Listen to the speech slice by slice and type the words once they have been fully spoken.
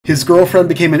His girlfriend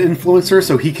became an influencer,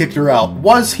 so he kicked her out.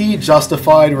 Was he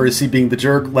justified, or is he being the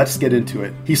jerk? Let's get into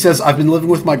it. He says, I've been living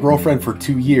with my girlfriend for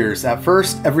 2 years. At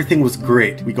first, everything was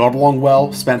great. We got along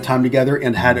well, spent time together,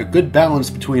 and had a good balance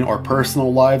between our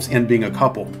personal lives and being a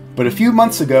couple. But a few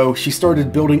months ago, she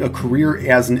started building a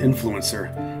career as an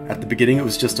influencer. At the beginning, it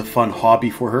was just a fun hobby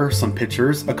for her, some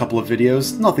pictures, a couple of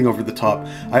videos, nothing over the top.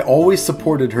 I always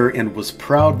supported her and was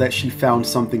proud that she found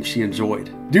something she enjoyed.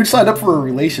 Dude signed up for a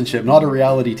relationship, not a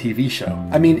reality TV show.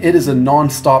 I mean, it is a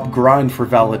non-stop grind for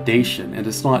validation, and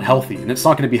it's not healthy, and it's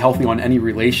not going to be healthy on any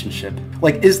relationship.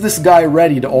 Like, is this guy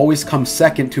ready to always come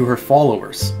second to her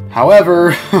followers?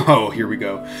 However, oh, here we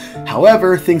go.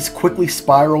 However, things quickly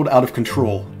spiraled out of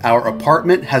control. Our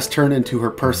apartment has turned into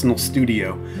her personal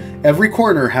studio. Every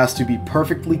corner has to be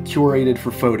perfectly curated for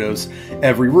photos.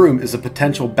 Every room is a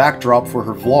potential backdrop for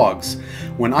her vlogs.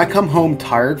 When I come home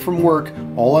tired from work,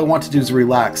 all I want to do is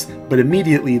relax, but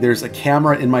immediately there's a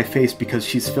camera in my face because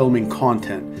she's filming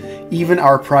content. Even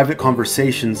our private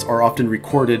conversations are often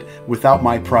recorded without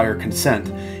my prior consent,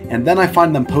 and then I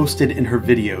find them posted in her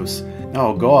videos.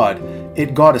 Oh god.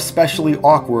 It got especially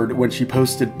awkward when she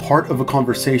posted part of a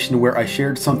conversation where I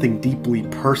shared something deeply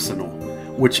personal,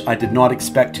 which I did not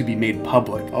expect to be made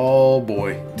public. Oh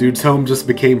boy. Dude's home just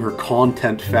became her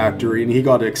content factory and he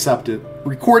got to accept it.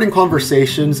 Recording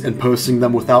conversations and posting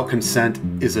them without consent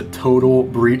is a total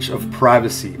breach of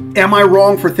privacy. Am I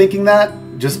wrong for thinking that?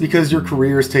 Just because your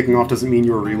career is taking off doesn't mean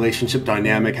your relationship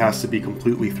dynamic has to be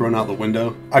completely thrown out the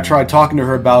window. I tried talking to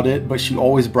her about it, but she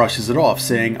always brushes it off,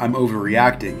 saying I'm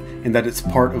overreacting and that it's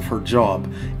part of her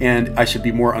job and I should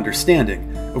be more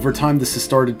understanding. Over time, this has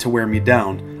started to wear me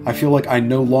down. I feel like I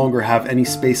no longer have any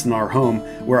space in our home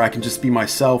where I can just be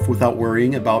myself without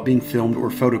worrying about being filmed or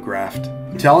photographed.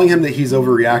 Telling him that he's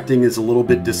overreacting is a little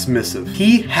bit dismissive.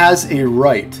 He has a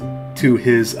right to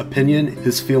his opinion,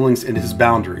 his feelings, and his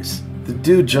boundaries. The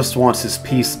dude just wants his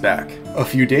peace back. A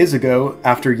few days ago,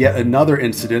 after yet another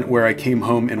incident where I came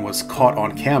home and was caught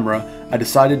on camera, I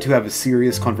decided to have a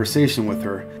serious conversation with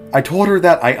her. I told her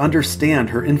that I understand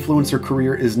her influencer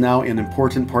career is now an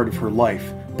important part of her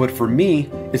life, but for me,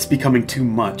 it's becoming too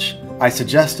much. I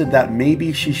suggested that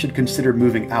maybe she should consider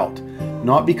moving out.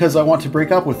 Not because I want to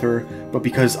break up with her, but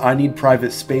because I need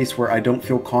private space where I don't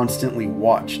feel constantly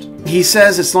watched. He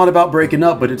says it's not about breaking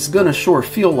up, but it's gonna sure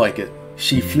feel like it.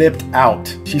 She flipped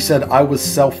out. She said I was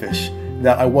selfish,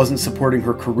 that I wasn't supporting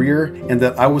her career, and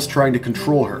that I was trying to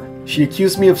control her. She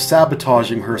accused me of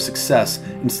sabotaging her success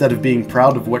instead of being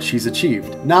proud of what she's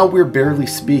achieved. Now we're barely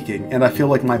speaking, and I feel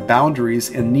like my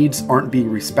boundaries and needs aren't being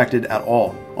respected at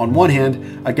all. On one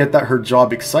hand, I get that her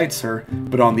job excites her,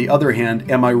 but on the other hand,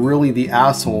 am I really the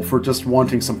asshole for just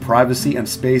wanting some privacy and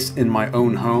space in my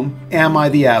own home? Am I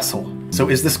the asshole? So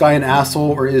is this guy an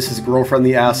asshole, or is his girlfriend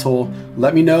the asshole?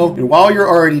 Let me know, and while you're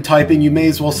already typing, you may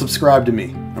as well subscribe to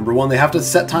me. Number one, they have to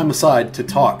set time aside to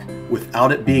talk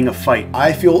without it being a fight.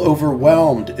 I feel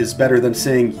overwhelmed is better than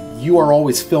saying, you are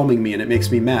always filming me and it makes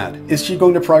me mad. Is she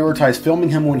going to prioritize filming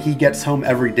him when he gets home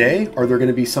every day? Are there going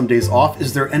to be some days off?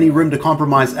 Is there any room to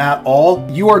compromise at all?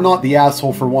 You are not the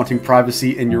asshole for wanting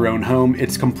privacy in your own home.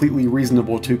 It's completely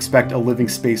reasonable to expect a living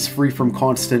space free from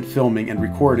constant filming and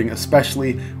recording,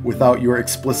 especially without your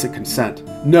explicit consent.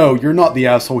 No, you're not the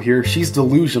asshole here. She's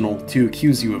delusional to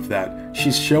accuse you of that.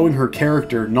 She's showing her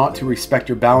character not to respect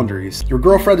your boundaries. Your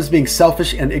girlfriend is being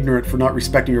selfish and ignorant for not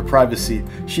respecting your privacy.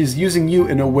 She's using you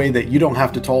in a way that you don't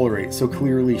have to tolerate, so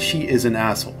clearly she is an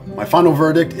asshole. My final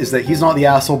verdict is that he's not the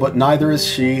asshole, but neither is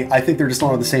she. I think they're just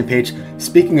not on the same page.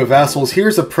 Speaking of assholes,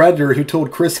 here's a predator who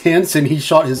told Chris Hansen he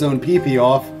shot his own pee-pee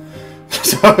off.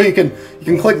 So you can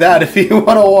click that if you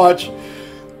want to watch.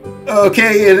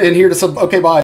 Okay, and here to some. Okay, bye.